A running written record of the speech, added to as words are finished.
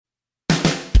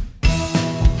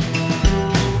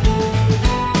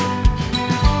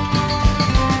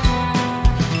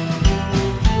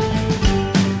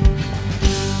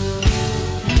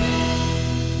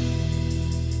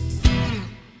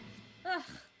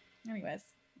Anyways,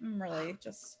 I'm really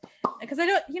just because I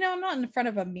don't, I'm not in front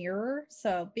of a mirror,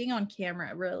 so being on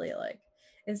camera really like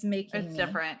is making It's me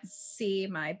different. see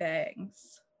my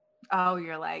bangs. Oh,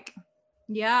 you're like,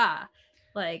 Yeah,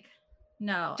 like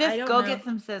no, I just don't go know, get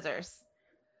some scissors.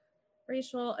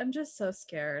 Rachel. I'm just so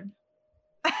scared.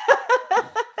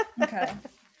 Okay,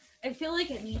 I feel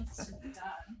like it needs to be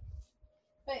done.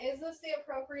 But is this the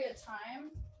appropriate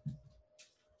time?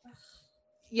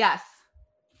 Yes.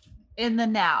 In the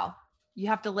now. You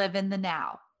have to live in the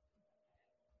now.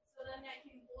 So then I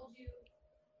can hold you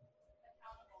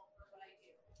accountable for what I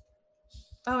do.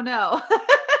 Oh no.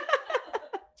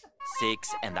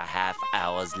 6.5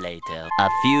 hours later. A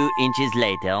few inches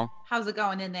later. How's it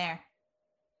going in there?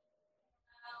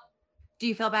 Do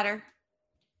you feel better?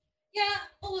 Yeah,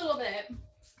 a little bit.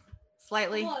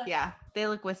 Slightly? Yeah. They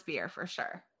look wispier for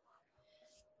sure.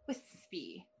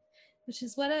 Wispy. Which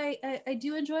is what I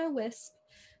do enjoy a wisp.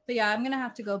 But yeah, I'm gonna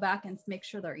have to go back and make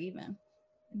sure they're even.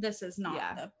 This is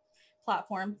not the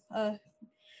platform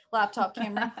laptop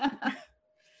camera.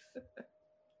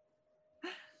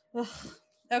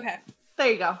 Okay.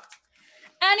 There you go.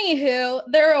 Anywho,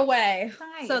 they're away.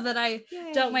 Nice. So that I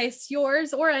don't waste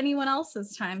yours or anyone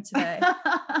else's time today.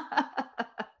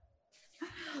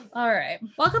 All right.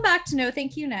 Welcome back to No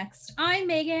Thank You Next. I'm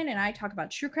Megan, and I talk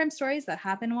about true crime stories that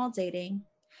happen while dating.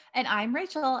 And I'm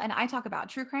Rachel, and I talk about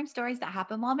true crime stories that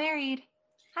happen while married.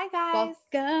 Hi, guys.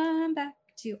 Welcome back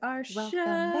to our Welcome show.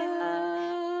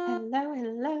 Back.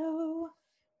 Hello.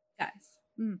 Guys,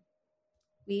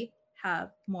 we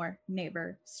have more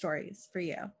neighbor stories for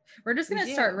you. We're just going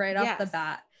to start right off the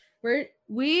bat.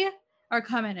 We are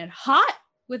coming in hot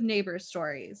with neighbor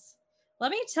stories.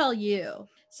 Let me tell you.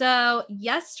 So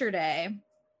yesterday,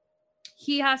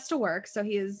 he has to work. So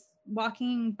he is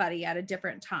walking Buddy at a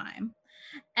different time.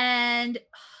 And,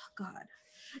 oh God,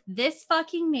 this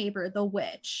fucking neighbor, the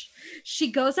witch, she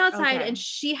goes outside and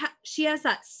she has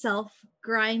that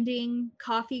self-grinding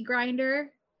coffee grinder.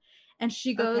 And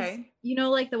she goes,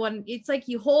 like the one, it's like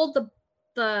you hold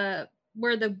the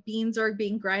where the beans are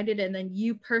being grinded and then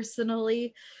you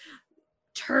personally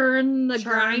turn the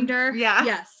grinder. Yeah.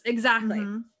 Yes, exactly.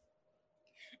 Mm-hmm.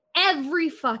 Every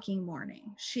fucking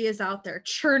morning, she is out there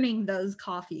churning those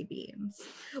coffee beans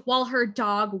while her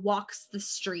dog walks the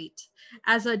street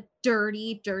as a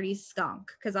dirty, dirty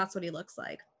skunk, because that's what he looks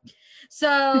like.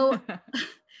 So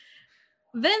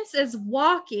Vince is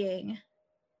walking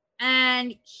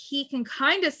and he can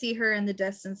kind of see her in the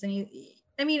distance. And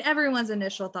everyone's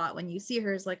initial thought when you see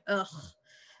her is like, ugh,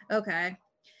 okay.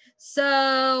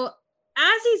 So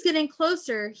as he's getting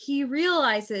closer, he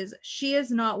realizes she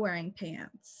is not wearing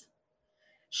pants.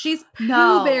 She's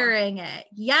poo-bearing it.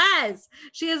 Yes.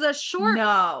 She has a short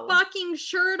fucking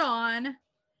shirt on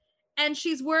and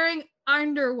she's wearing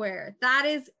underwear. That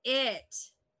is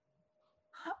it.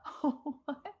 Oh,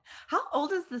 how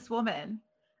old is this woman?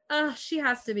 She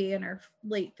has to be in her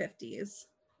late 50s,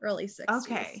 early 60s.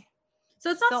 Okay.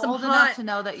 So it's not some hot to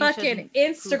know that fucking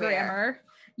Instagrammer.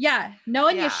 Yeah.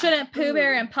 Knowing you shouldn't poo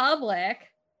bear in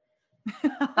public.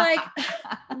 Like,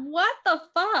 what the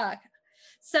fuck?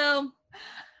 So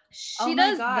she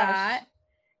does that.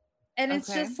 And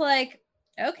it's just like,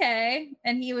 okay.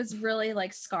 And he was really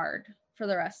like scarred for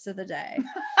the rest of the day.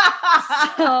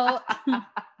 So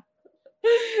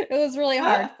it was really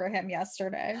hard for him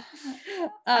yesterday.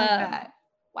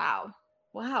 Wow.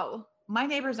 My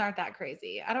neighbors aren't that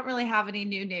crazy. I don't really have any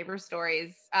new neighbor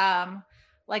stories.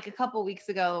 Like a couple weeks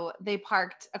ago, they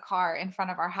parked a car in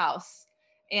front of our house,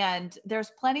 and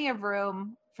there's plenty of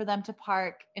room for them to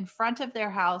park in front of their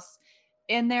house,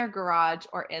 in their garage,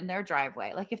 or in their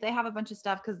driveway. Like if they have a bunch of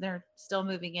stuff because they're still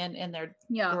moving in their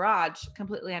garage,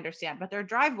 completely understand. But their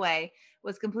driveway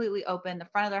was completely open. The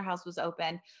front of their house was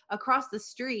open. Across the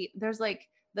street, there's like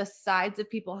the sides of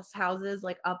people's houses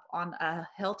like up on a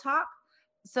hilltop.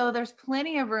 So there's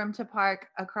plenty of room to park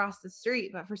across the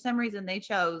street. But for some reason, they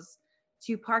chose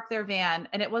to park their van.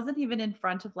 And it wasn't even in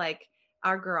front of like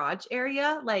our garage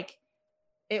area. Like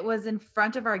it was in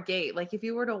front of our gate. Like if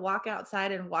you were to walk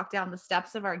outside and walk down the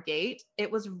steps of our gate, it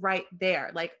was right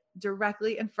there, like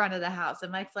directly in front of the house.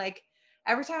 And Mike's like,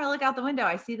 every time I look out the window,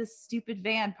 I see this stupid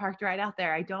van parked right out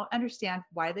there. I don't understand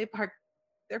why they parked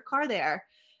their car there.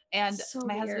 And so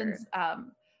my husband's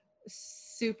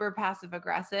super passive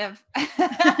aggressive.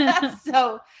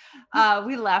 So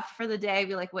we left for the day.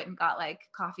 We like went and got like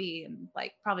coffee and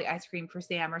like probably ice cream for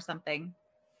Sam or something.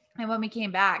 And when we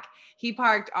came back, he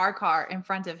parked our car in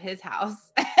front of his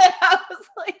house. And I was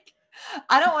like,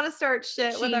 I don't want to start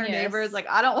shit with our Genius. neighbors. Like,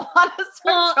 I don't want to start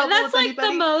Well, trouble that's with like anybody.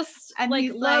 the most And like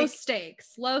he's low like-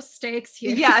 stakes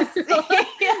here. Yes,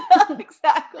 yeah,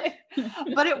 exactly.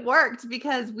 But it worked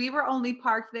because we were only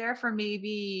parked there for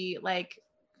maybe like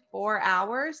 4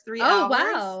 hours, 3 Oh hours.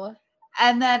 wow.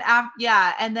 And then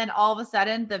and then all of a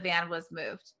sudden the van was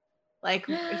moved. Like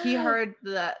he heard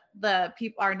the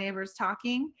people, our neighbors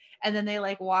talking, and then they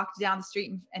like walked down the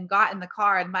street and got in the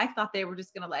car. And Mike thought they were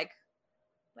just gonna like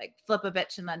flip a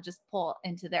bitch and then just pull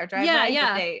into their driveway.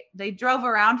 Yeah. But they drove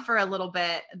around for a little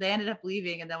bit. They ended up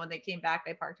leaving, and then when they came back,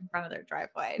 they parked in front of their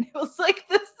driveway. And it was like,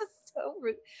 this is so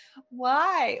rude.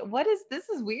 Why? This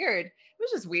is weird. It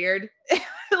was just weird.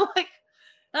 Like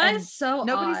That and is so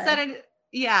nobody odd. said it.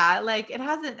 Yeah, like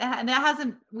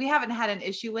we haven't had an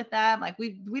issue with them. Like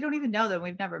we don't even know them.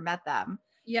 We've never met them.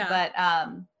 Yeah.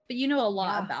 But you know a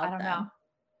lot about I don't them.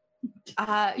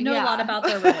 know. You know a lot Yeah. about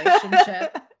their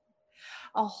relationship.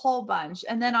 A whole bunch.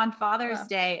 And then on Father's Wow.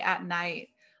 Day at night,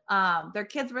 their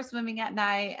kids were swimming at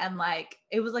night, and like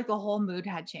it was like the whole mood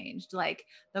had changed. Like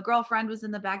the girlfriend was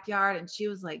in the backyard and she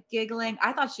was like giggling.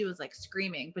 I thought she was like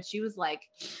screaming, but she was like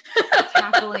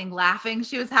cackling, laughing.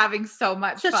 She was having so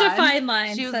much Such fun. a fine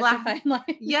line. She was Such laughing. a fine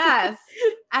line. Yes.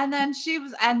 And then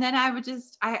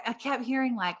I kept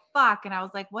hearing like, fuck. And I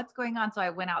was like, what's going on? So I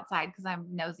went outside because I'm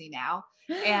nosy now.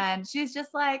 And she's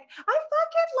just like, I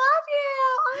fucking love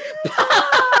you. Oh my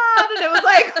God. And it was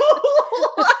like,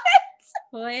 what?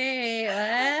 Wait,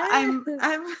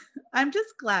 what? I'm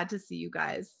just glad to see you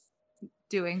guys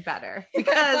doing better I'm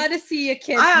because glad to see your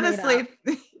kids. I made honestly,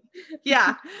 up.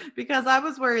 yeah, because I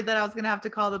was worried that I was going to have to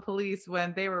call the police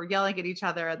when they were yelling at each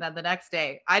other. And then the next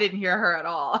day I didn't hear her at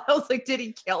all. I was like, did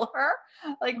he kill her?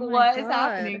 Like, Oh my what is God.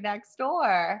 happening next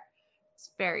door?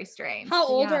 It's very strange. How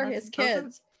So, old yeah, are his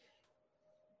kids?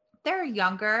 They're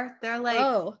younger. They're like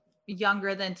Oh,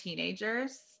 younger than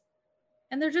teenagers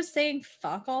and they're just saying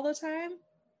fuck all the time.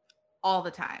 all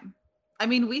the time. I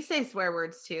mean, we say swear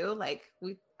words too,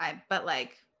 but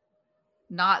like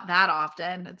not that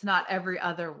often. It's not every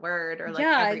other word or like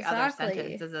Yeah, every other exactly.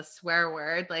 sentence is a swear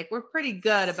word. Like we're pretty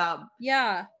good about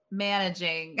Yeah,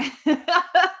 managing the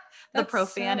That's so-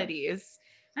 profanities.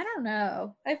 I don't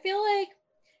know. I feel like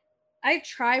I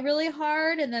try really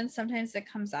hard, and then sometimes it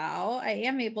comes out. I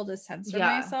am able to censor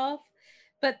Yeah. myself,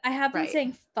 but I have been Right.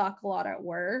 saying fuck a lot at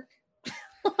work.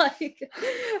 Like,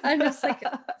 I'm just like,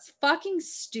 it's fucking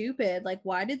stupid. Like,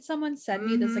 why did someone send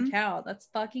me this Mhm. account? That's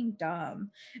fucking dumb.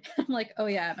 I'm like, oh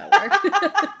yeah, I'm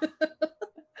at work.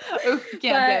 Oof, you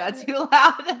can't say that too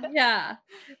loud. Yeah,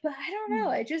 but I don't know.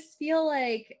 I just feel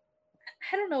like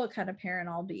I don't know what kind of parent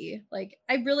I'll be. Like,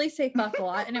 I really say fuck a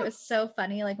lot, and it was so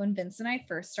funny. Like when Vince and I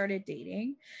first started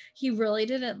dating, he really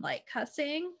didn't like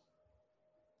cussing,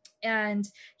 and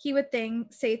he would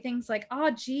say things like,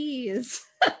 "Oh, geez."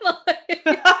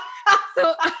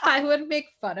 So I would make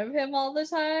fun of him all the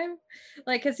time,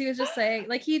 like, because he was just saying,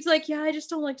 like, he's like, yeah, I just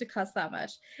don't like to cuss that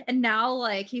much. And now,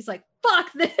 like, he's like,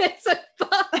 fuck this and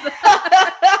fuck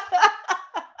that.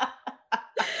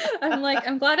 I'm like,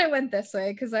 I'm glad it went this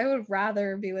way, because I would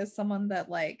rather be with someone that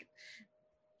like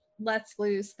lets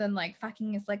loose than like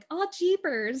fucking is like, oh,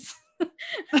 jeepers.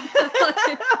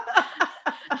 Like,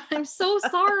 I'm so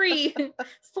sorry.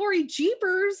 Sorry,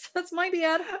 jeepers. That's my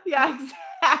bad. Yeah,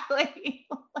 exactly.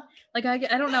 Like, I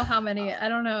don't know how many. I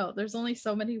don't know. There's only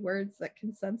so many words that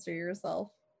can censor yourself.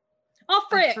 Oh,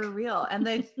 frick. For real. And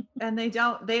they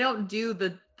don't do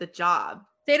the job.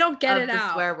 They don't get of it the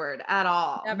out. swear word at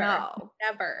all. Never. No.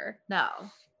 Never. No.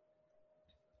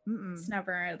 Mm-mm. It's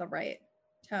never the right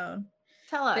tone.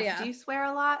 Tell us, yeah. do you swear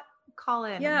a lot? Call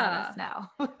in and let us know.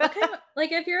 What kind of,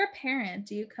 like, if you're a parent,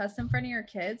 do you cuss in front of your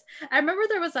kids? I remember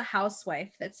there was a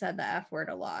housewife that said the F word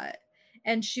a lot.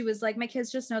 And she was like, my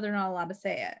kids just know they're not allowed to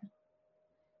say it.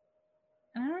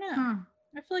 And I don't know.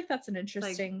 I feel like that's an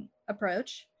interesting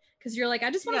approach. Because you're like,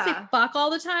 I just want to say Yeah. fuck all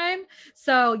the time.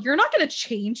 So you're not going to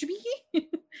change me,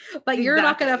 but you're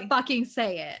not going to Exactly. fucking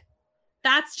say it.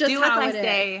 That's just Do how as it I is.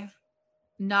 say,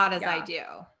 not as I Yeah. do.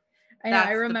 I know. That's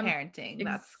I remember the parenting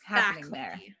that's happening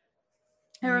there.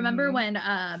 I remember Mhm.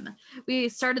 when we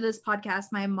started this podcast,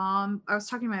 I was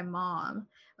talking to my mom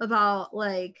about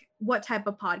like what type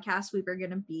of podcast we were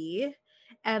gonna be.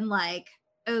 And like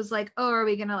it was like, oh, are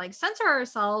we gonna like censor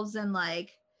ourselves and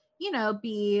like, you know,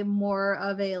 be more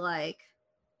of a like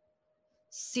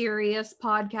serious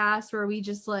podcast where we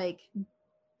just like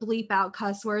bleep out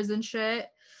cuss words and shit.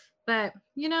 But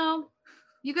you know,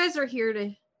 you guys are here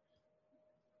to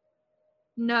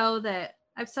know that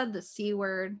I've said the C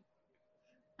word.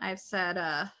 I've said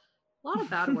a lot of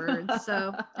bad words.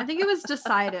 So I think it was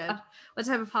decided what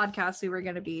type of podcast we were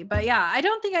going to be. But yeah, I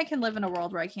don't think I can live in a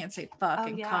world where I can't say fuck Oh,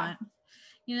 and yeah. cunt.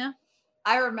 you know?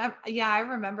 I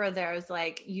remember there was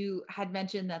like, you had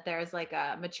mentioned that there's like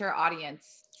a mature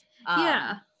audience,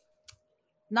 Yeah.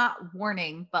 not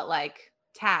warning, but like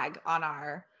tag on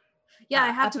our Yeah,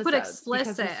 I have to put episodes because we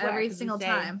explicit swear, every 'cause we single say,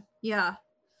 time. Yeah.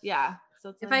 yeah. So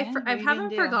it's If like, man, I what are you gonna haven't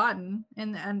do? forgotten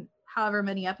in however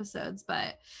many episodes,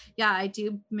 but yeah, I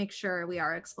do make sure we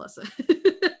are explicit.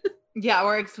 Yeah,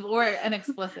 we're an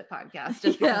explicit podcast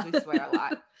just because we swear a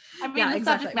lot. I mean, Yeah, the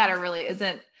exactly. subject matter really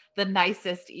isn't the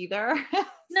nicest either.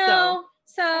 No.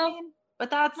 So I mean, but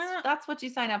that's what you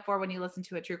sign up for when you listen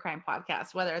to a true crime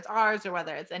podcast, whether it's ours or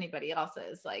whether it's anybody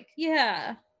else's. Like,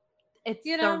 yeah. it's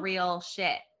You the know? real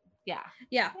shit. Yeah.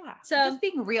 Yeah. Yeah. So We're just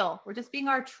being real. We're just being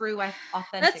our true,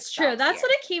 authentic. that's true. That's here.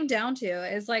 what it came down to,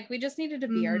 is like we just needed to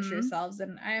be our true Mhm. selves,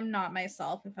 and I am not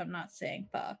myself if I'm not saying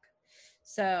fuck.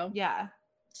 So Yeah.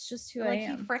 it's just who Like, I he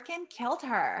am. freaking killed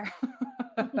her.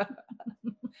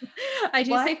 I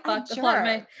do What say a fuck a lot.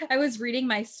 jerk. I was reading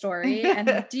my story,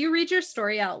 and do you read your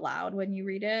story out loud when you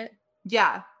read it?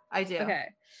 Yeah, I do.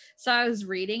 Okay. So I was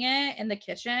reading it in the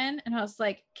kitchen, and I was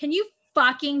like, can you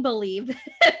fucking believe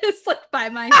this? Like, by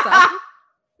myself.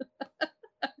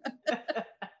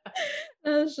 I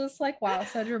was just like, wow,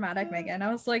 so dramatic, Megan.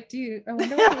 I was like, I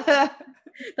wonder what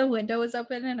the window was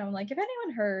open, and I'm like, if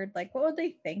anyone heard, like, what would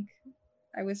they think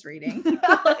I was reading?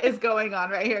 Is going on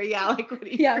right here. Yeah, like, what are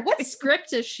you Yeah, what reading?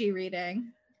 script is she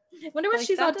reading? I wonder what Like,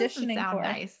 she's that doesn't auditioning sound for.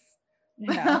 nice.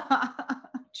 Yeah,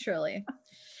 truly.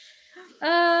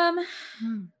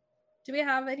 Do we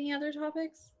have any other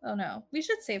topics? Oh no, we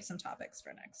should save some topics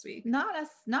for next week.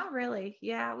 Not really.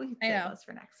 Yeah, we can save those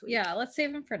for next week. Yeah, let's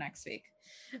save them for next week.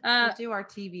 We'll do our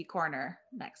TV corner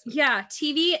next week. Yeah,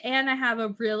 TV, and I have a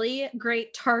really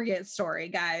great Target story,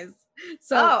 guys.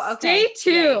 So stay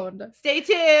tuned. Yay. Stay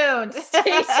tuned.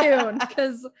 Stay tuned,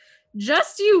 because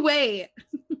just you wait.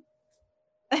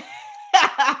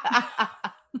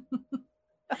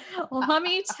 Let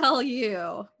me tell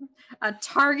you a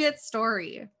Target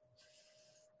story.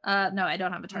 No, I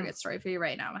don't have a Target story for you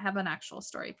right now. I have an actual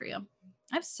story for you.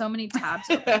 I have so many tabs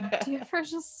open. Do you ever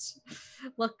just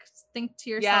think to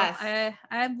yourself, yes.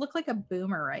 I look like a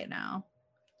boomer right now?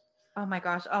 Oh my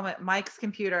gosh. Oh, Mike's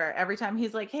computer. Every time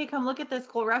he's like, hey, come look at this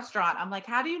cool restaurant. I'm like,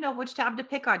 how do you know which tab to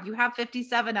pick on? You have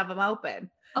 57 of them open.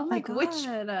 Oh my like, God.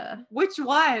 Which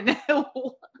one?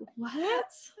 What?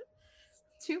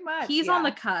 Too much. He's on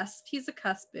the cusp. He's a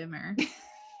cusp boomer.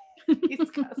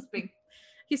 He's cusping.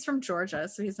 He's from Georgia,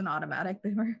 so he's an automatic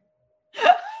boomer.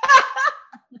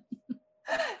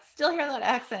 Still hear that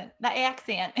accent.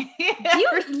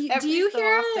 Do you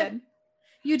hear it?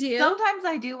 You do? Sometimes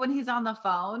I do when he's on the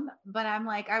phone, but I'm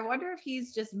like, I wonder if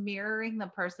he's just mirroring the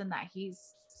person that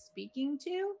he's speaking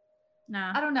to.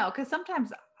 No. I don't know, because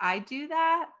sometimes I do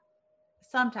that.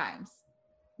 Sometimes.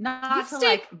 Not to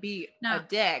like be a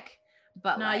dick,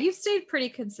 but no, like, you've stayed pretty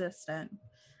consistent.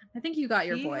 I think you got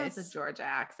your he voice. has a Georgia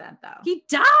accent though. He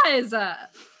does.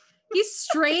 He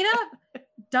straight up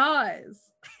does.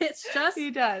 It's just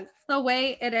he does the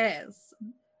way it is.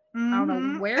 I don't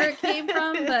know where it came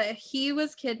from, but he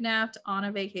was kidnapped on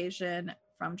a vacation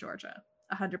from Georgia.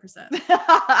 100%.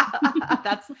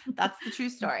 That's the true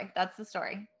story. That's the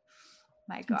story.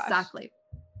 My gosh. Exactly.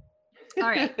 All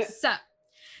right. So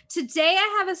today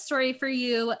I have a story for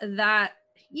you that,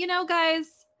 guys,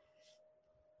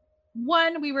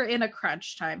 one, we were in a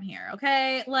crunch time here.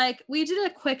 Okay. Like, we did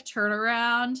a quick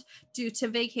turnaround due to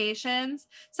vacations.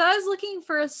 So I was looking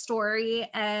for a story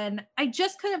and I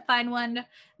just couldn't find one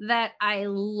that I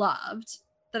loved,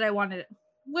 that I wanted.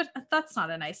 That's not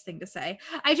a nice thing to say.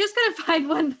 I just couldn't find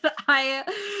one that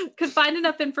I could find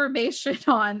enough information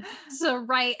on to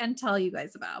write and tell you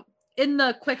guys about in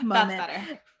the quick moment. That's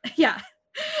better. Yeah.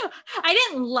 I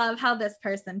didn't love how this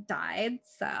person died.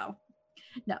 So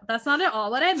no, that's not at all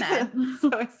what I meant.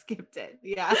 So I skipped it.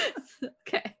 Yeah.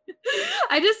 Okay.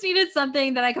 I just needed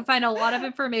something that I could find a lot of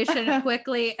information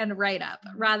quickly and write up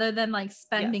rather than like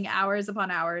spending hours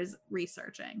upon hours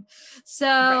researching.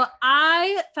 So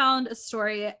I found a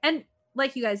story, and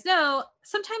like you guys know,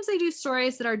 sometimes I do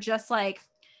stories that are just like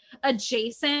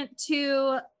adjacent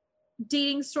to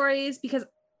dating stories, because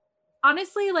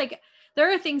honestly, like, there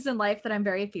are things in life that I'm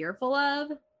very fearful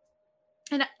of.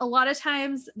 And a lot of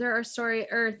times there are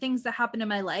things that happen in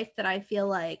my life that I feel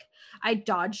like I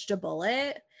dodged a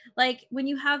bullet. Like when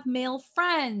you have male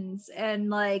friends and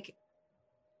like,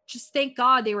 just thank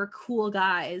God they were cool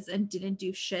guys and didn't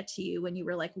do shit to you when you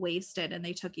were like wasted and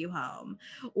they took you home,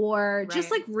 or just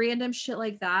like random shit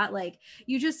like that. Like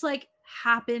you just like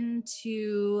happen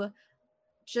to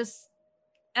just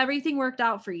everything worked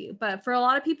out for you. But for a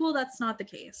lot of people, that's not the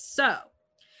case. So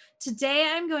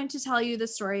today I'm going to tell you the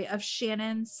story of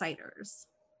Shannon Siders.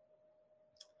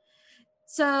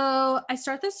 So I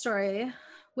start this story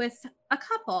with a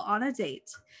couple on a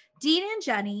date. Dean and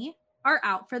Jenny are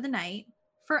out for the night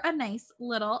for a nice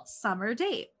little summer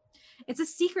date. It's a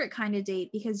secret kind of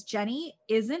date because Jenny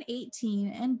isn't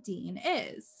 18 and Dean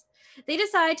is. They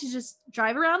decide to just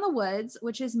drive around the woods,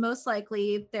 which is most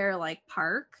likely their like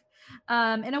park,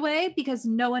 in a way, because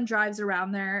no one drives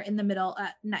around there in the middle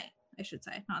at night, I should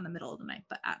say, not in the middle of the night,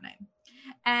 but at night.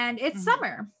 And it's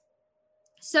summer.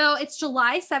 So it's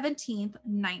July 17th,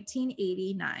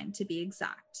 1989 to be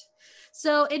exact.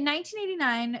 So in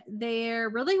 1989, there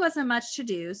really wasn't much to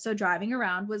do. So driving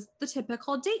around was the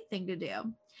typical date thing to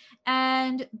do.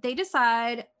 And they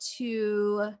decide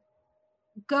to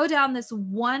go down this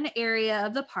one area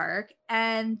of the park.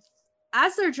 And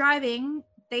as they're driving,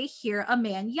 they hear a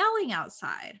man yelling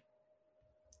outside.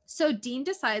 So Dean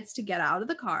decides to get out of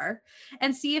the car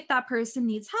and see if that person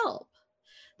needs help.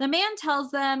 The man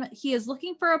tells them he is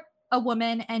looking for a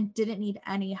woman and didn't need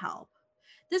any help.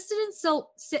 This didn't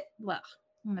sit well.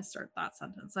 I'm going to start that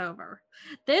sentence over.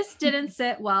 This didn't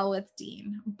sit well with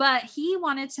Dean, but he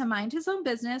wanted to mind his own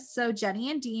business, so Jenny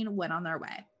and Dean went on their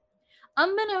way.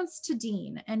 Unbeknownst to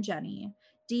Dean and Jenny,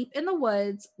 deep in the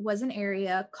woods was an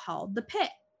area called the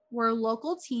Pit, where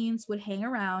local teens would hang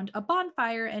around a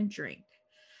bonfire and drink.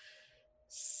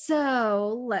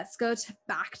 So let's go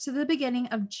back to the beginning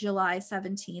of July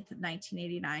 17th,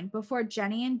 1989, before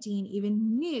Jenny and Dean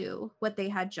even knew what they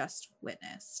had just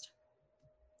witnessed.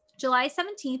 July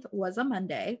 17th was a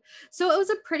Monday, so it was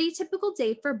a pretty typical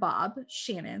day for Bob,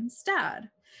 Shannon's dad.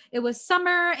 It was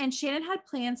summer, and Shannon had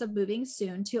plans of moving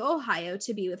soon to Ohio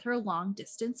to be with her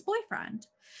long-distance boyfriend.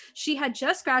 She had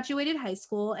just graduated high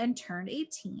school and turned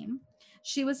 18.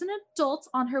 She was an adult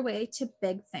on her way to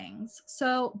big things.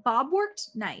 So Bob worked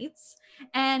nights,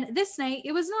 and this night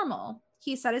it was normal.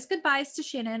 He said his goodbyes to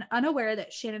Shannon, unaware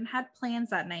that Shannon had plans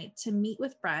that night to meet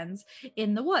with friends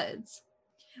in the woods.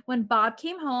 When Bob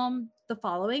came home the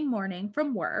following morning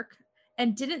from work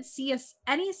and didn't see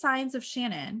any signs of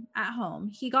Shannon at home,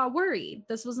 he got worried.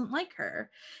 This wasn't like her.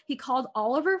 He called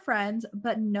all of her friends,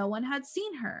 but no one had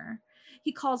seen her.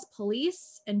 He calls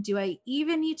police, and do I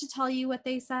even need to tell you what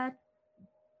they said?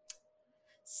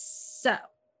 So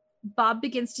Bob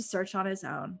begins to search on his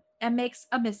own and makes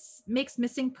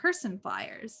missing person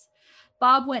flyers.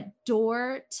 Bob went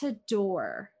door to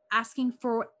door asking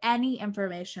for any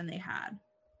information they had.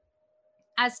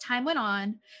 As time went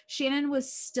on, Shannon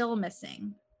was still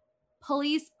missing.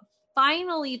 Police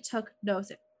finally took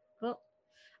notice. Well,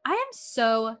 I am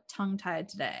so tongue-tied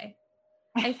today.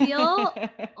 I feel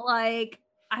like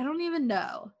I don't even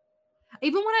know.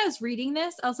 Even when I was reading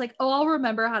this, I was like, oh, I'll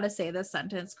remember how to say this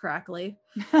sentence correctly.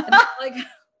 And like,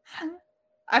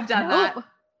 I've done that.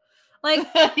 Like,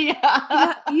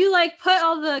 yeah. you like put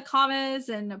all the commas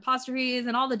and apostrophes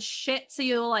and all the shit so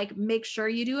you'll like make sure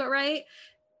you do it right.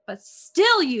 But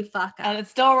still you fuck up. And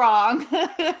it's still wrong.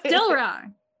 Still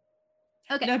wrong.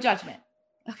 Okay. No judgment.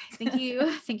 Okay. Thank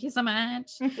you. Thank you so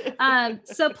much.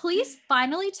 So police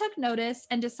finally took notice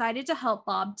and decided to help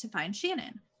Bob to find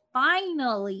Shannon.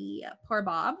 Finally, poor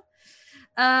Bob.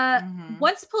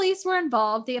 Once police were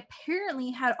involved, they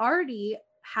apparently had already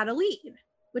had a lead,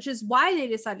 which is why they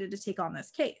decided to take on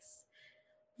this case.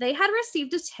 They had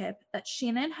received a tip that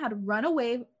Shannon had run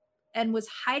away and was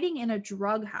hiding in a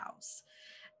drug house.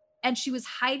 And she was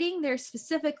hiding there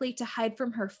specifically to hide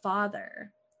from her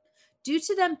father. Due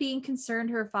to them being concerned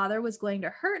her father was going to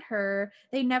hurt her,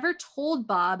 they never told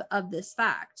Bob of this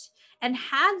fact. And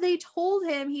had they told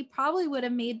him, he probably would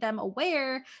have made them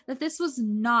aware that this was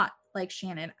not like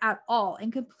Shannon at all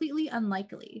and completely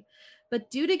unlikely.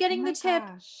 But due to getting the tip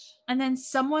and then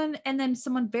someone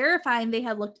verifying they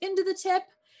had looked into the tip,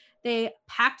 they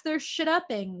packed their shit up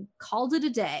and called it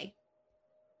a day.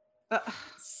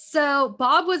 So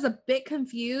Bob was a bit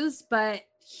confused, but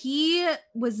he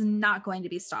was not going to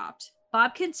be stopped.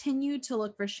 Bob continued to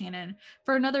look for Shannon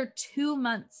for another 2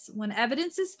 months when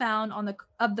evidence is found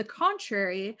of the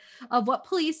contrary of what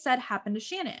police said happened to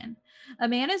Shannon. A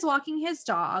man is walking his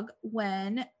dog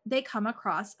when they come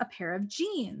across a pair of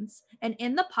jeans, and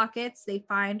in the pockets they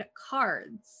find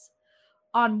cards.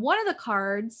 On one of the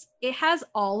cards, it has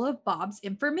all of Bob's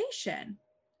information.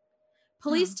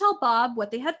 Police tell Bob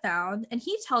what they had found, and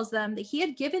he tells them that he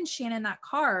had given Shannon that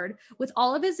card with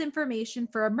all of his information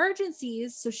for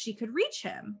emergencies so she could reach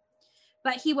him.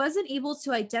 But he wasn't able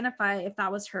to identify if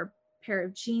that was her pair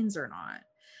of jeans or not.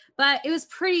 But it was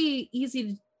pretty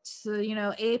easy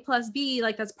to A plus B,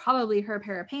 like that's probably her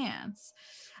pair of pants.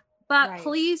 But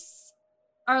police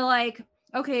are like,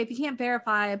 okay, if you can't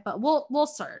verify, but we'll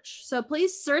search. So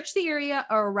police search the area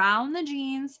around the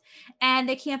jeans and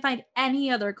they can't find any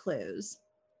other clues.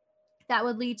 that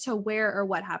would lead to where or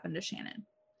what happened to Shannon.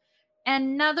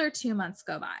 Another 2 months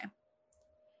go by.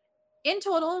 In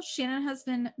total, Shannon has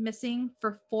been missing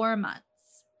for 4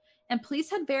 months, and police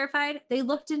had verified they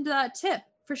looked into that tip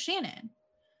for Shannon.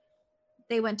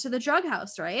 They went to the drug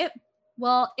house, right?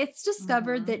 Well, it's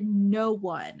discovered that no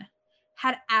one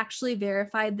had actually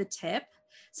verified the tip.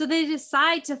 So they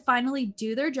decide to finally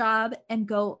do their job and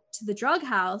go to the drug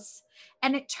house.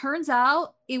 And it turns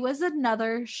out it was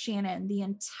another Shannon the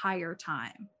entire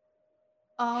time.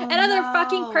 Oh, Another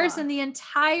fucking person the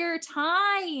entire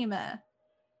time.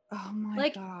 Oh my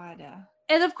God.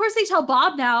 And of course they tell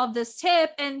Bob now of this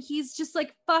tip, and he's just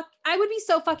like, fuck, I would be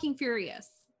so fucking furious.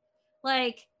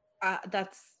 Like,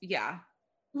 that's, yeah.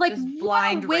 Like, just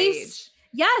blind rage.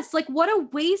 Yes, like what a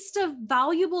waste of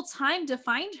valuable time to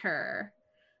find her.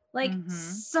 Like,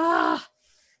 so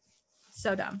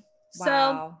dumb.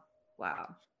 Wow.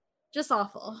 Just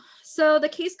awful. So the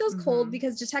case goes cold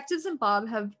because detectives and Bob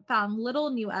have found little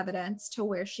new evidence to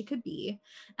where she could be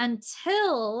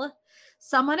until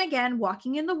someone, again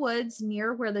walking in the woods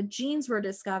near where the jeans were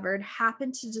discovered,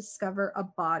 happened to discover a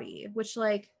body. Which,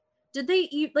 like, did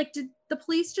the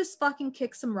police just fucking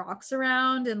kick some rocks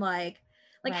around and like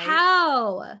right.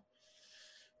 How?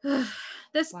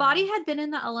 This body had been in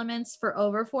the elements for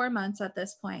over 4 months at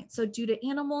this point. So due to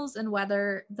animals and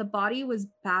weather, the body was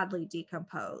badly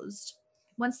decomposed.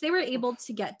 Once they were able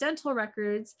to get dental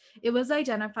records, it was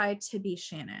identified to be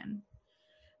Shannon.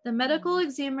 The medical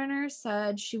examiner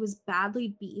said she was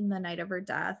badly beaten the night of her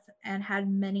death and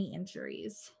had many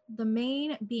injuries, the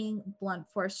main being blunt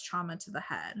force trauma to the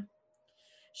head.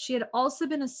 She had also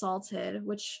been assaulted,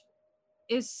 which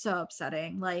is so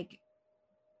upsetting. Like,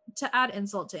 to add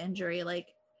insult to injury, like,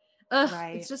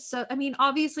 it's just so, I mean,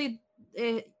 obviously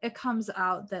it comes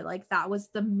out that like that was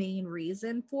the main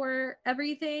reason for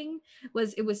everything,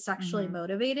 was it was sexually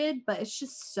motivated, but it's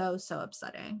just so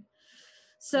upsetting.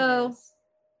 So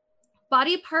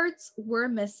body parts were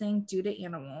missing due to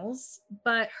animals,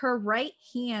 but her right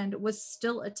hand was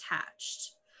still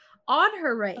attached. On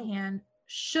her right hand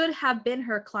should have been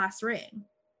her class ring,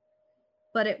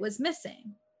 but it was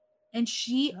missing. And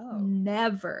she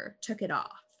never took it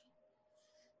off.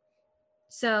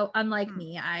 So unlike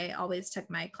me, I always took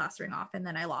my class ring off and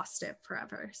then I lost it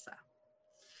forever. So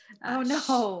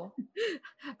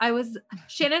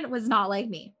Shannon was not like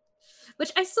me,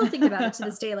 which I still think about it to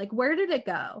this day. Like, where did it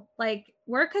go? Like,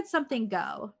 where could something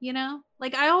go? You know,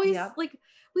 like I always like,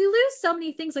 we lose so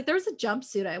many things. Like, there was a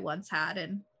jumpsuit I once had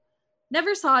and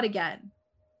never saw it again.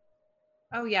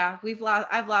 Oh yeah,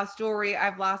 I've lost jewelry.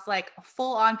 I've lost like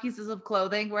full on pieces of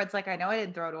clothing where it's like, I know I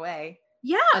didn't throw it away.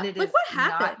 Yeah. But it like, is what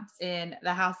happened? not in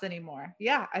the house anymore.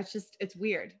 Yeah. It's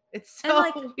weird. It's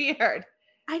so weird.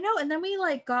 I know. And then we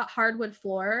like got hardwood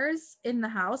floors in the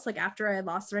house, like after I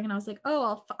lost the ring, and I was like,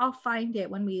 oh, I'll find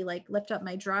it when we like lift up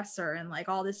my dresser and like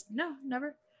all this. No,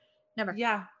 never.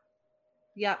 Yeah.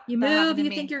 Yep. You move, you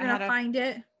think you're going to find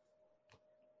it.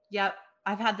 Yep.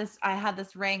 I had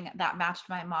this ring that matched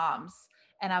my mom's.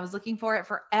 And I was looking for it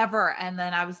forever. And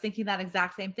then I was thinking that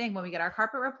exact same thing when we get our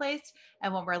carpet replaced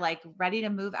and when we're like ready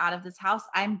to move out of this house,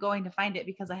 I'm going to find it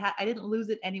because I didn't lose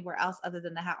it anywhere else other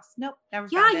than the house. Nope. Never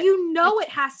found it. Yeah. You know, it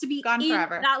has to be gone in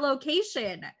forever. That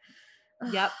location.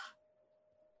 Yep.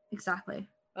 Exactly.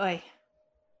 Oy.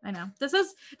 I know this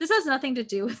has nothing to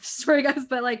do with the story, guys,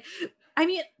 but like, I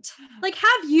mean, like,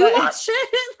 have you lost shit?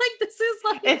 Like, this is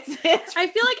like, it's I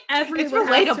feel like everyone, it's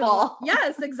relatable.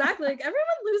 Yes, exactly. Like, everyone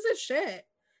loses shit.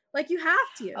 Like, you have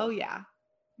to. Oh yeah.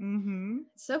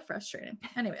 So frustrating.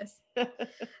 Anyways,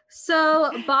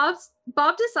 so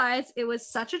Bob decides it was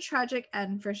such a tragic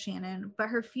end for Shannon, but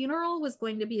her funeral was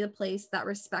going to be a place that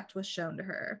respect was shown to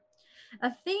her.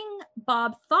 A thing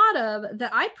Bob thought of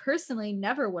that I personally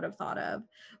never would have thought of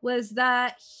was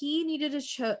that he needed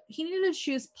to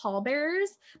choose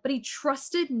pallbearers, but he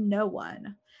trusted no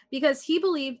one because he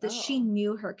believed that she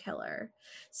knew her killer.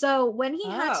 So when he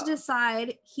had to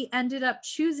decide, he ended up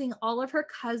choosing all of her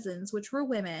cousins, which were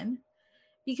women,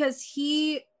 because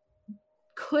he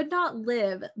could not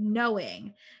live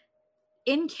knowing,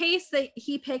 in case that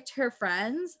he picked her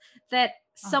friends, that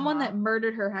someone that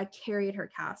murdered her had carried her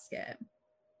casket.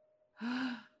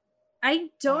 I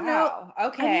don't know.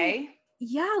 Okay. I mean,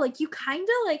 yeah, like you kind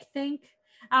of like think,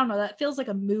 I don't know, that feels like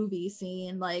a movie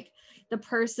scene. Like the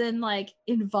person like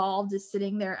involved is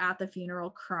sitting there at the funeral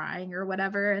crying or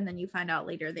whatever, and then you find out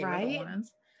later they were the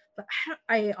ones. But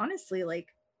I honestly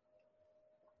like.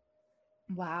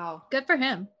 Wow. Good for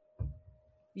him.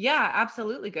 Yeah,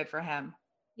 absolutely good for him.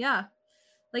 Yeah.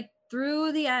 Like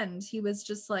through the end, he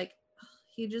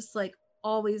just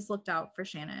always looked out for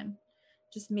Shannon.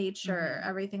 just made sure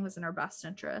everything was in her best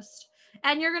interest.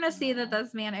 And you're going to see that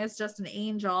this man is just an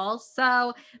angel.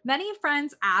 So many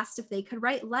friends asked if they could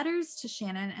write letters to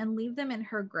Shannon and leave them in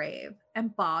her grave.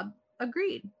 And Bob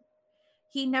agreed.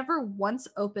 He never once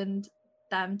opened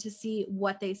them to see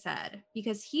what they said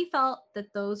because he felt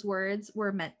that those words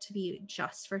were meant to be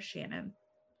just for Shannon.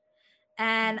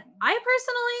 And I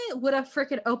personally would have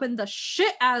freaking opened the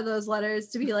shit out of those letters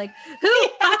to be like, who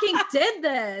fucking did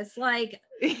this? Like,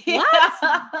 what?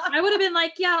 I would have been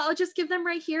like, yeah, I'll just give them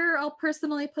right here. I'll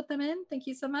personally put them in. Thank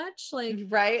you so much. Like,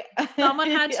 right. Someone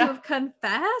had to have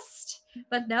confessed.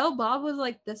 But no, Bob was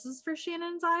like, this is for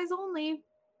Shannon's eyes only.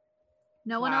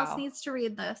 No one else needs to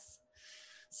read this.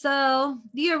 So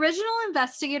the original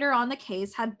investigator on the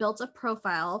case had built a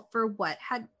profile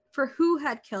for who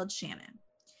had killed Shannon.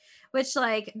 Which,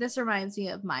 like, this reminds me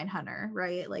of Mindhunter,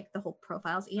 right? Like the whole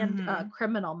profiles and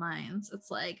Criminal Minds. It's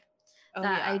like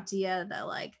idea that,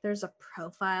 like, there's a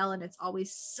profile and it's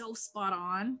always so spot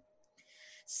on.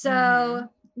 So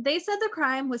they said the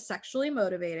crime was sexually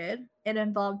motivated. It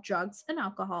involved drugs and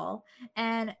alcohol.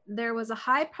 And there was a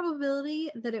high probability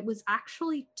that it was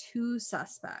actually two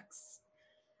suspects.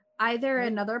 Either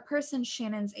another person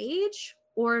Shannon's age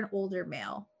or an older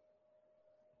male.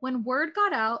 When word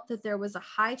got out that there was a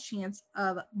high chance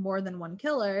of more than one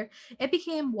killer, it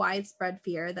became widespread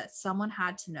fear that someone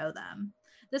had to know them.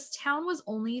 This town was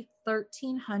only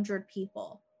 1,300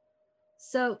 people.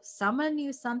 So someone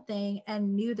knew something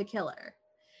and knew the killer.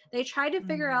 They tried to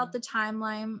figure out the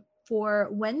timeline for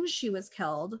when she was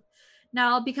killed.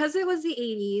 Now, because it was the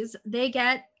 80s, they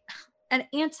get an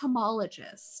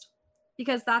entomologist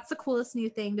because that's the coolest new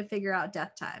thing to figure out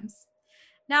death times.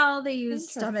 Now they use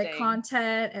stomach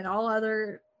content and all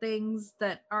other things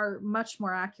that are much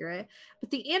more accurate. But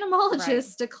the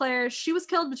entomologist declares she was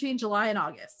killed between July and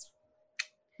August.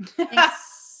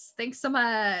 Thanks so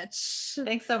much.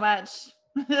 Thanks so much.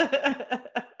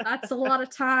 That's a lot of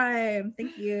time.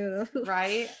 Thank you.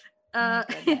 Right?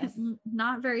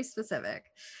 Not very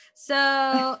specific.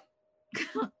 So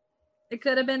it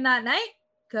could have been that night,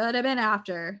 could have been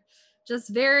after. Just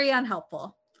very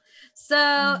unhelpful.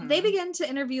 So they begin to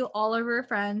interview all of her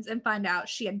friends and find out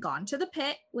she had gone to the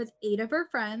pit with 8 of her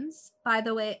friends. By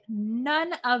the way,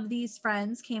 none of these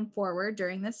friends came forward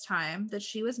during this time that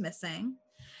she was missing.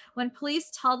 When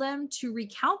police tell them to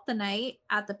recount the night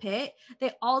at the pit,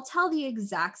 they all tell the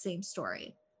exact same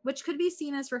story, which could be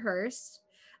seen as rehearsed.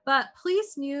 But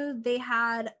police knew they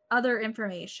had other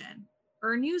information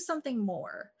or knew something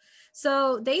more.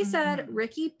 So they said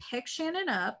Ricky picked Shannon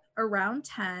up around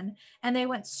 10 and they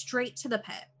went straight to the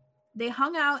pit. They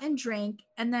hung out and drank,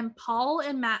 and then Paul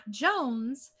and Matt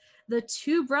Jones, the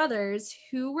 2 brothers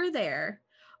who were there,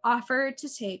 offered to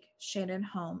take Shannon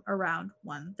home around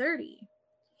 1:30.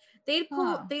 They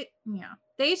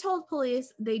told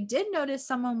police they did notice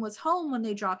someone was home when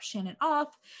they dropped Shannon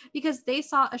off because they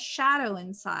saw a shadow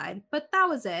inside, but that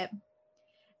was it.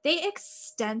 They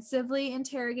extensively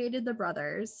interrogated the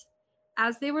brothers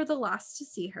as they were the last to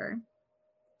see her.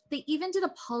 They even did a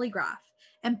polygraph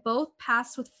and both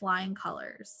passed with flying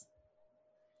colors.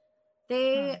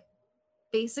 They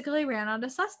basically ran out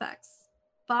of suspects.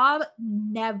 Bob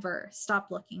never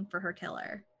stopped looking for her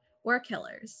killer or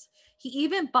killers. He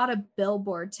even bought a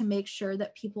billboard to make sure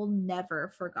that people never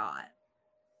forgot.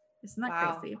 Isn't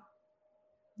that crazy?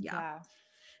 Yeah.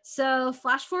 So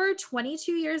flash forward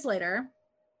 22 years later,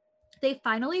 they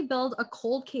finally build a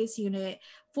cold case unit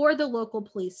for the local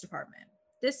police department.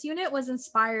 This unit was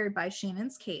inspired by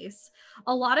Shannon's case.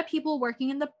 A lot of people working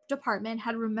in the department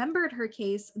had remembered her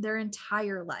case their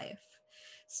entire life,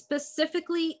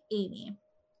 specifically Amy.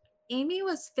 Amy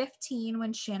was 15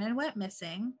 when Shannon went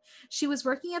missing. She was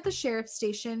working at the sheriff's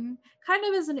station, kind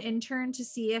of as an intern to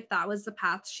see if that was the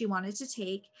path she wanted to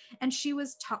take, and she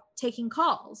was taking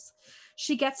calls.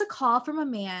 She gets a call from a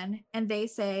man, and they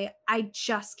say, "I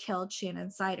just killed Shannon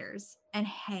Siders," and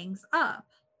hangs up.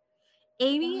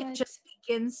 Amy just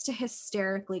begins to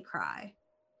hysterically cry.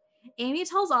 Amy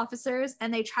tells officers,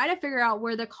 and they try to figure out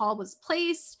where the call was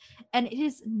placed, and it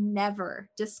is never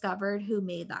discovered who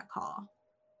made that call.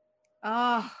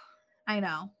 Oh, I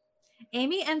know.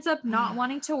 Amy ends up not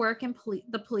wanting to work in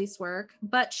the police work,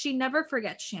 but she never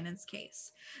forgets Shannon's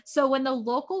case. So when the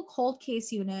local cold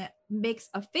case unit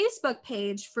makes a Facebook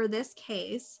page for this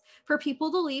case for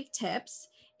people to leave tips,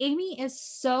 Amy is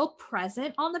so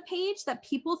present on the page that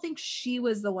people think she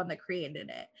was the one that created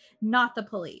it, not the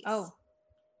police. Oh.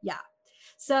 Yeah.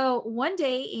 So one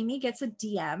day, Amy gets a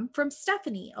DM from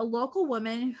Stephanie, a local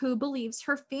woman who believes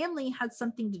her family had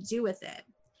something to do with it.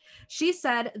 She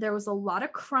said there was a lot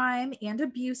of crime and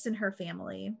abuse in her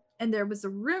family, and there was a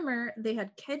rumor they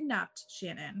had kidnapped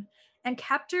Shannon and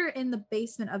kept her in the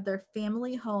basement of their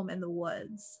family home in the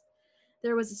woods.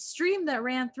 There was a stream that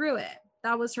ran through it.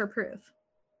 That was her proof.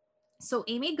 So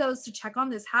Amy goes to check on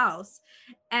this house,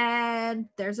 and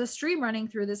there's a stream running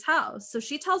through this house. So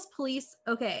she tells police,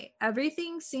 okay,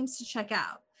 everything seems to check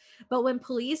out. But when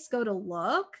police go to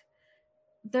look,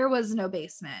 there was no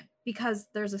basement because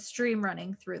there's a stream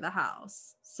running through the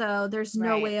house. So there's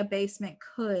no way a basement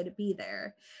could be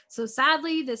there. So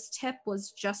sadly, this tip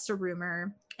was just a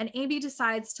rumor, and Amy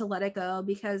decides to let it go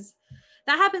because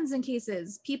that happens in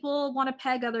cases. People want to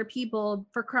peg other people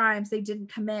for crimes they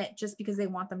didn't commit just because they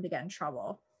want them to get in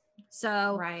trouble.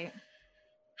 So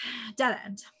dead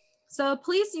end. So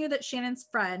police knew that Shannon's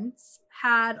friends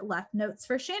had left notes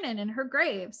for Shannon in her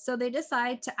grave. So they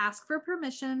decide to ask for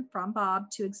permission from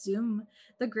Bob to exhume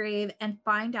the grave and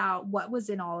find out what was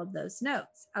in all of those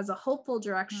notes as a hopeful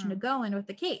direction to go in with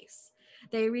the case.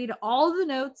 They read all the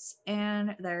notes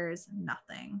and there's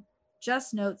nothing.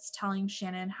 Just notes telling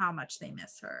Shannon how much they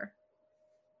miss her.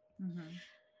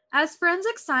 As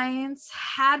forensic science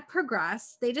had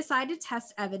progressed, they decided to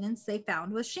test evidence they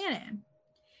found with Shannon.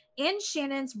 In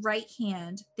Shannon's right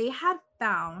hand, they had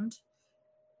found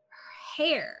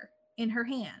hair in her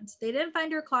hand. They didn't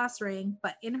find her class ring,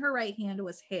 but in her right hand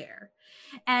was hair.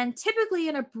 And typically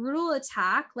in a brutal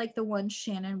attack like the one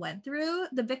Shannon went through,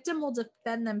 the victim will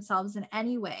defend themselves in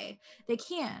any way they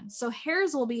can. So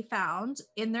hairs will be found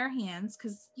in their hands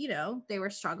because, you know, they were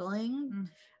struggling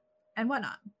and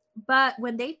whatnot. But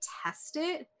when they test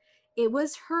it, it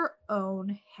was her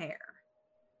own hair.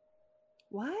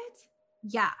 What?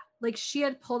 Yeah, like she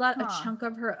had pulled out a chunk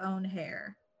of her own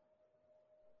hair.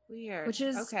 Weird. Which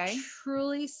is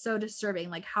truly so disturbing.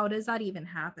 Like, how does that even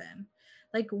happen?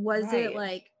 Like, was it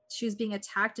like she was being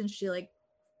attacked and she like,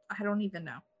 I don't even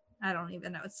know.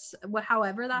 It's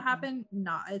however that happened.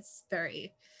 It's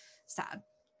very sad.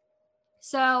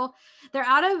 So they're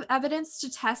out of evidence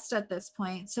to test at this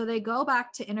point. So they go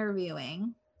back to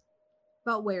interviewing,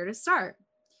 but where to start?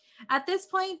 At this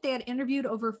point, they had interviewed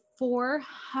over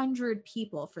 400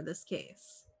 people for this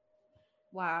case.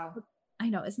 Wow. I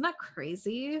know. Isn't that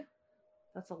crazy?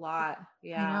 That's a lot.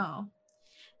 Yeah. I know.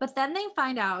 But then they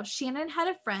find out Shannon had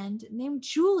a friend named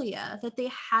Julia that they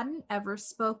hadn't ever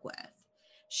spoke with.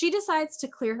 She decides to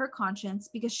clear her conscience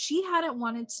because she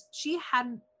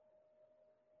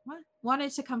wanted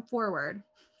to come forward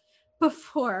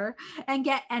before and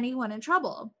get anyone in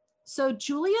trouble. So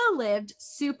Julia lived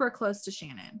super close to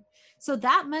Shannon. So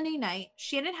that Monday night,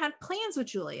 Shannon had plans with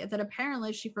Julia that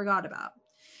apparently she forgot about.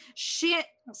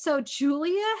 So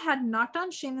Julia had knocked on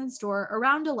Shannon's door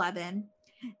around 11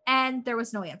 and there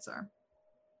was no answer.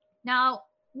 Now,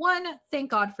 one, thank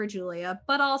God for Julia,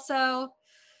 but also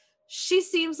she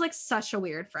seems like such a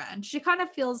weird friend. She kind of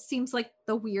seems like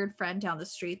the weird friend down the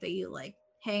street that you like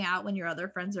hang out when your other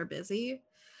friends are busy.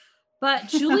 But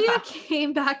Julia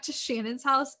came back to Shannon's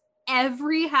house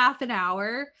every half an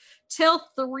hour till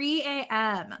 3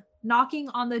 a.m. knocking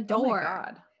on the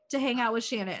door to hang out with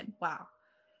Shannon. Wow.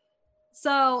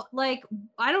 So, like,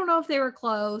 I don't know if they were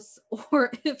close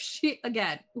or if she,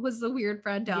 again, was the weird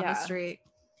friend down the street.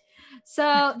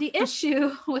 So, the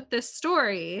issue with this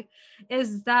story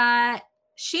is that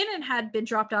Shannon had been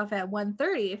dropped off at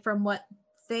 1:30 from what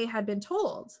they had been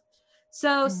told.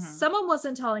 So, someone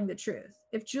wasn't telling the truth.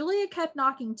 If Julia kept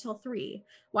knocking till 3,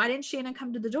 why didn't Shannon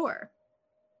come to the door?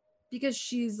 Because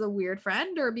she's a weird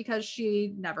friend or because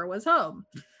she never was home?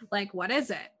 Like, what is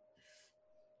it?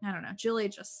 I don't know. Julia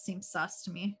just seems sus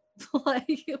to me.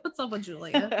 Like, what's up with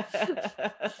Julia?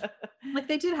 Like,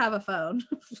 they did have a phone.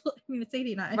 I mean, it's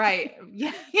 89. Right.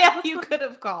 Yeah, you could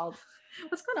have called.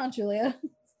 What's going on, Julia?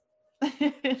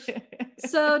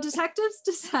 So detectives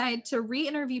decide to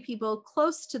re-interview people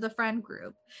close to the friend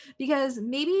group because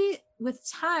maybe with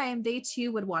time, they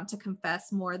too would want to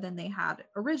confess more than they had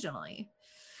originally.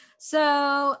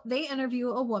 So they interview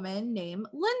a woman named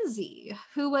Lindsay,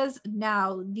 who was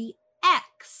now the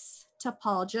ex to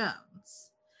Paul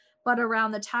Jones. But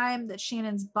around the time that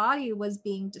Shannon's body was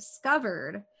being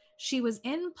discovered, she was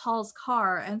in Paul's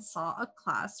car and saw a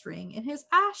class ring in his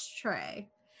ashtray.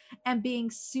 And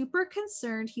being super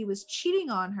concerned he was cheating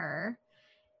on her,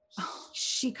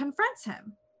 she confronts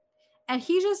him. And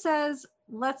he just says,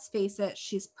 let's face it,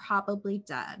 she's probably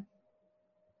dead.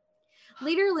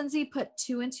 Later, Lindsay put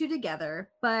 2 and 2 together,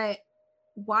 but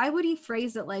why would he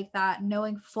phrase it like that,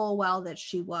 knowing full well that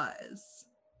she was?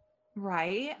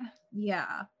 Right?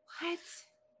 Yeah. What?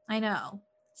 I know.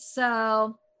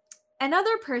 So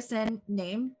another person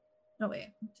named, oh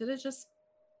wait, did it just,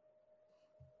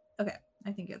 okay,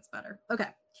 I think it's better. Okay.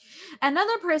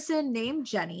 Another person named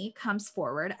Jenny comes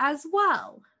forward as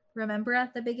well. Remember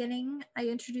at the beginning, I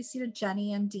introduced you to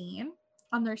Jenny and Dean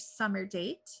on their summer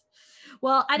date?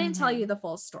 Well, I didn't tell you the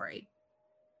full story.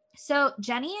 So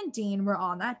Jenny and Dean were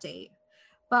on that date,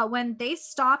 but when they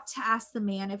stopped to ask the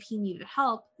man if he needed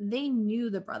help, they knew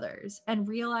the brothers and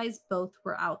realized both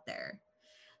were out there.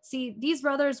 See, these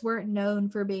brothers weren't known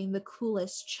for being the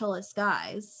coolest, chillest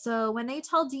guys. So when they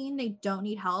tell Dean they don't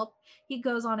need help, he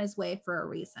goes on his way for a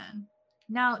reason.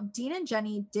 Now, Dean and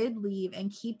Jenny did leave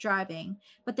and keep driving,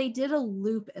 but they did a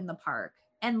loop in the park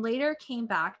and later came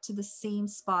back to the same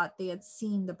spot they had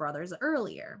seen the brothers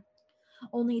earlier.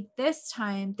 Only this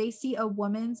time, they see a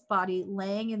woman's body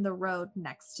laying in the road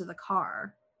next to the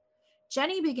car.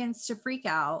 Jenny begins to freak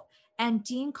out, and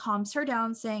Dean calms her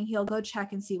down, saying he'll go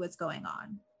check and see what's going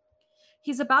on.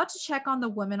 He's about to check on the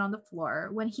woman on the floor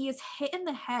when he is hit in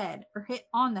the head or hit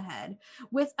on the head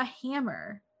with a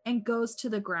hammer and goes to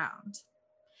the ground.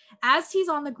 As he's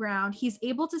on the ground, he's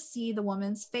able to see the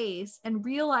woman's face and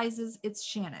realizes it's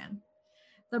Shannon.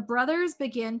 The brothers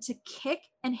begin to kick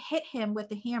and hit him with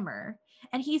the hammer,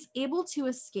 and he's able to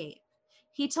escape.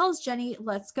 He tells Jenny,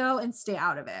 let's go and stay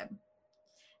out of it.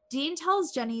 Dean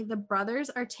tells Jenny the brothers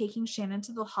are taking Shannon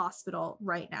to the hospital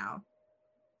right now.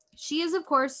 She is, of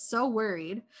course, so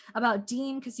worried about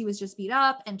Dean because he was just beat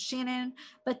up and Shannon,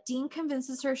 but Dean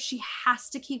convinces her she has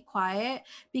to keep quiet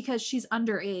because she's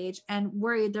underage and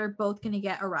worried they're both going to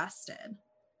get arrested.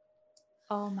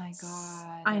 Oh my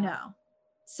God. I know.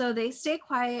 So they stay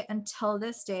quiet until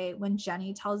this day when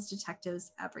Jenny tells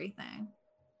detectives everything.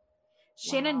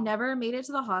 Shannon never made it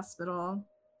to the hospital.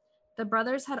 The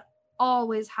brothers had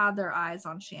always had their eyes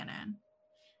on Shannon.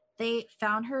 They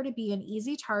found her to be an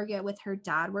easy target with her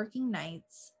dad working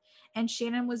nights, and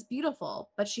Shannon was beautiful,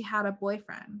 but she had a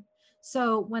boyfriend.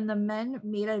 So when the men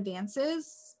made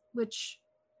advances, which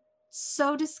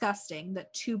so disgusting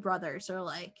that two brothers are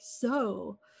like,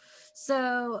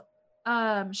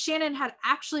 Shannon had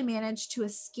actually managed to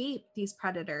escape these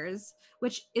predators,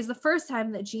 which is the first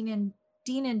time that Dean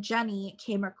and Jenny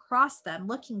came across them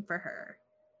looking for her.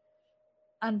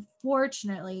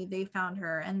 Unfortunately, they found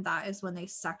her, and that is when they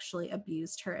sexually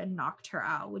abused her and knocked her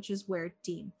out, which is where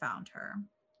Dean found her.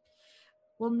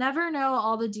 We'll never know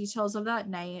all the details of that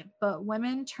night, but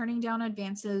women turning down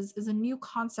advances is a new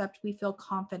concept we feel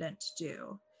confident to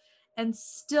do. And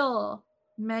still,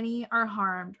 many are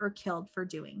harmed or killed for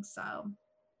doing so.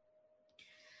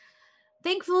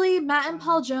 Thankfully, Matt and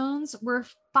Paul Jones were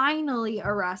finally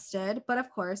arrested, but of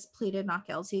course pleaded not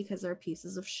guilty because they're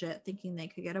pieces of shit thinking they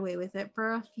could get away with it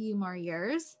for a few more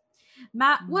years.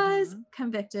 Matt was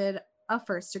convicted of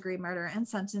first-degree murder and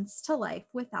sentenced to life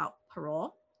without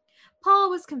parole. Paul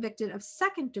was convicted of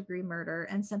second-degree murder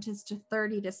and sentenced to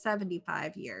 30 to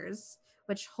 75 years,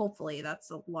 which hopefully that's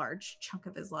a large chunk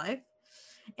of his life.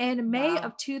 In May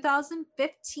of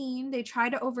 2015, they tried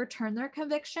to overturn their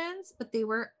convictions, but they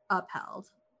were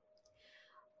upheld.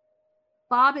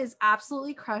 Bob is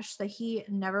absolutely crushed that he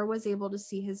never was able to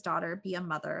see his daughter be a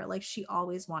mother like she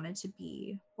always wanted to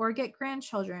be, or get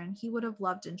grandchildren he would have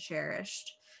loved and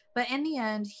cherished. But in the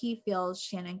end, he feels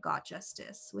Shannon got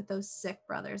justice with those sick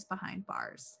brothers behind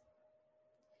bars.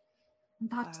 And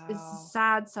that is a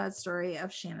sad, sad story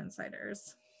of Shannon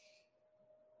Siders.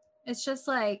 It's just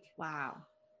like, wow.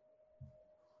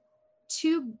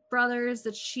 Two brothers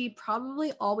that she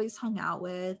probably always hung out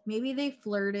with. Maybe they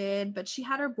flirted, but she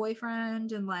had her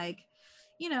boyfriend and it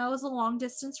was a long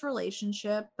distance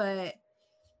relationship, but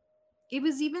it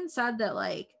was even said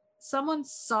that someone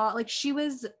saw, she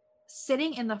was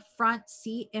sitting in the front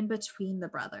seat in between the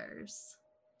brothers.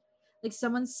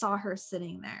 Someone saw her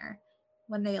sitting there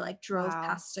when they drove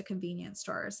past a convenience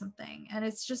store or something. And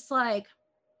it's just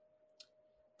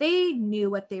they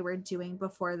knew what they were doing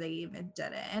before they even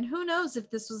did it. And who knows if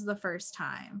this was the first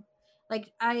time.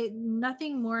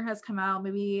 Nothing more has come out.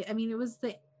 Maybe, it was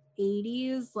the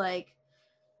 80s.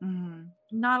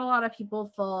 Not a lot of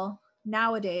people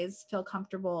nowadays feel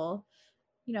comfortable,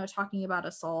 talking about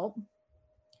assault.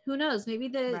 Who knows? Maybe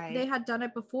they had done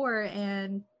it before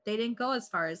and they didn't go as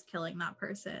far as killing that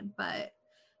person. But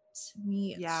to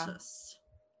me, it's just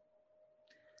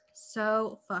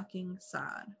so fucking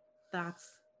sad.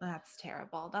 That's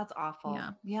terrible. That's awful.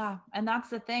 Yeah. And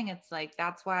that's the thing. It's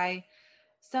that's why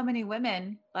so many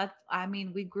women,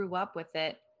 we grew up with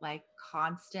it,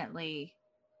 constantly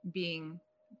being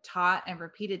taught and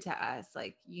repeated to us,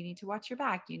 you need to watch your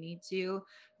back. You need to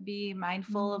be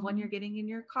mindful of when you're getting in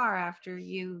your car after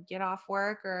you get off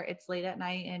work or it's late at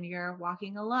night and you're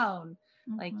walking alone.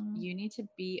 You need to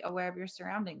be aware of your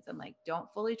surroundings and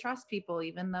don't fully trust people,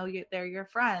 even though they're your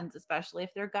friends, especially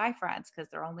if they're guy friends, because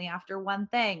they're only after one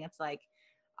thing. It's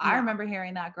I remember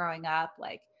hearing that growing up,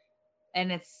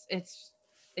 and it's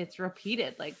it's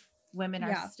repeated. Like women are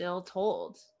Yeah. still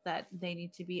told that they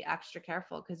need to be extra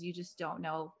careful because you just don't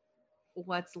know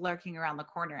what's lurking around the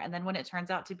corner. And then when it turns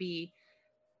out to be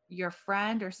your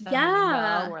friend or someone you know,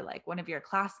 Yeah. or like one of your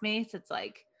classmates, it's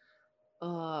like,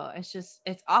 oh,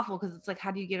 it's awful because it's like, how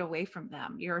do you get away from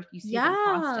them? You see them Yeah.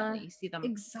 constantly, you see them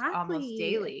almost Exactly.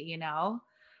 daily, you know?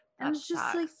 And That it's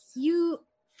just like sucks. you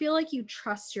feel like you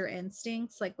trust your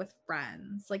instincts, like with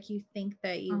friends. Like you think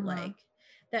that you Mhm.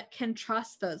 that can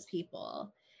trust those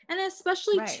people. And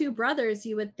especially Right. two brothers,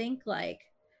 you would think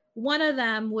like one of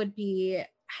them would be,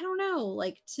 I don't know,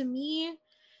 like to me,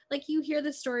 like you hear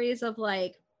the stories of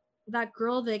like that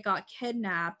girl that got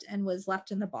kidnapped and was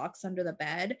left in the box under the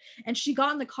bed, and she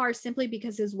got in the car simply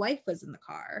because his wife was in the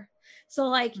car. So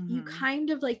like you Mhm. kind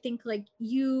of like think like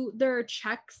there are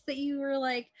checks that you were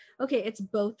like, okay, it's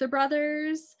both the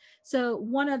brothers, so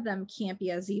one of them can't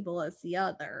be as evil as the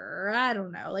other. I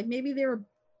don't know, like maybe they were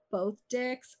both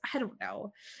dicks, I don't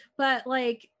know, but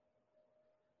like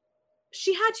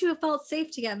she had to have felt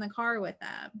safe to get in the car with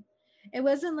them. It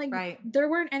wasn't like Right. there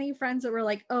weren't any friends that were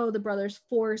like, oh, the brothers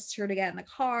forced her to get in the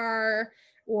car,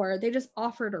 or they just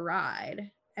offered a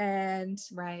ride. And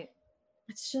Right.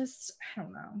 it's just, I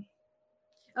don't know.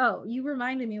 Oh, you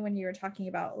reminded me when you were talking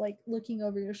about like looking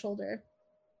over your shoulder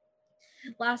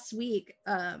last week,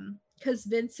 because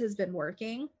Vince has been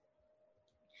working.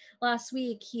 Last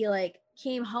week he like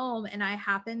came home and I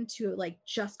happened to like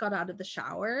just got out of the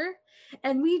shower,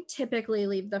 and we typically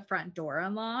leave the front door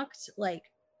unlocked.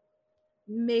 Like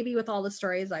maybe with all the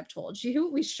stories I've told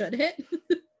you, we shouldn't.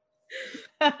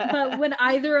 But when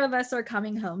either of us are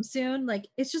coming home soon, like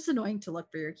it's just annoying to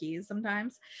look for your keys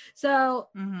sometimes. So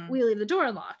Mhm. we leave the door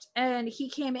unlocked. And he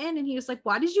came in and he was like,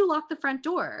 "Why did you lock the front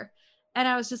door?" And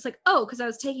I was just like, "Oh, because I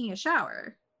was taking a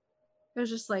shower." It was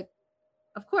just like,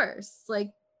 of course.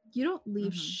 Like, you don't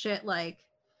leave Mhm. shit like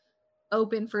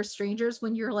open for strangers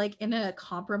when you're like in a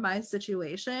compromised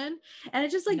situation. And it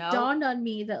just like Nope. dawned on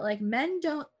me that like men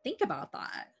don't think about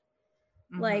that.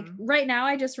 Like Mhm. right now,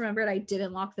 I just remembered I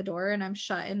didn't lock the door and I'm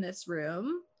shut in this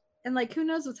room. And like, who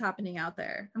knows what's happening out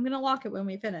there? I'm gonna lock it when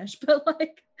we finish, but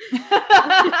like,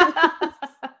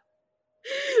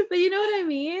 but you know what I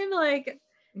mean? Like,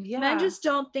 men Yeah, just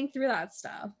don't think through that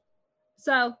stuff.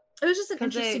 So it was just an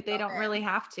because interesting they don't moment. really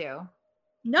have to. Yeah.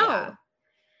 No,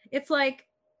 it's like,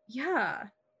 yeah,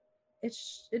 it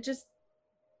just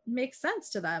makes sense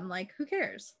to them. Like, who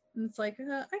cares? And it's like,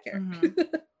 I care. Mhm.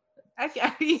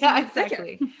 Yeah, I care.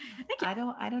 exactly. I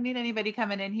care. I don't need anybody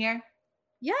coming in here.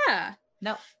 Yeah.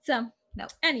 Nope. So,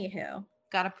 Nope. anywho,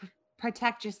 Got to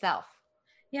protect yourself.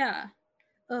 yeah.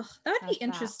 Ugh, that would be That's that.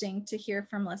 interesting to hear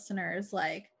from listeners.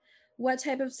 Like, what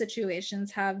type of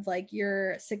situations have like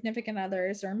your significant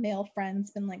others or male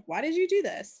friends been like, why did you do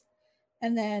this?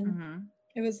 And then Mhm.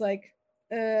 it was like,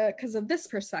 because of this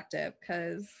perspective,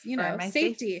 because, you know,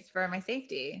 safety. For my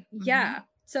safety. Mhm. Yeah.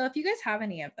 So if you guys have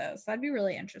any of those, I'd be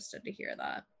really interested to hear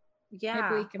that. Maybe we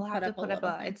Yeah, can we'll put have to up a put up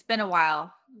little thing. it's been a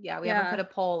while. Yeah, we haven't put Yeah.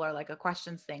 a poll or like a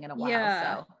questions thing in a while,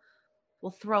 Yeah. so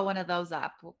we'll throw one of those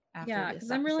up after Yeah. Because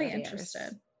this I'm really episode airs.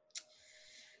 interested.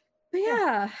 But Yeah.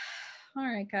 yeah. All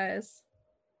right, guys.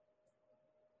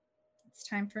 It's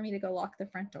time for me to go lock the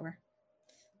front door.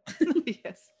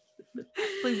 Yes.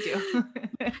 Please do.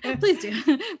 Please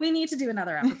do. We need to do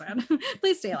another episode.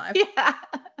 Please stay alive. Yeah.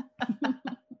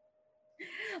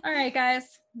 All right,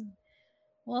 guys.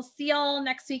 We'll see y'all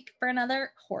next week for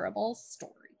another horrible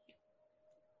story.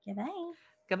 Goodbye.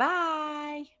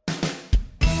 Goodbye.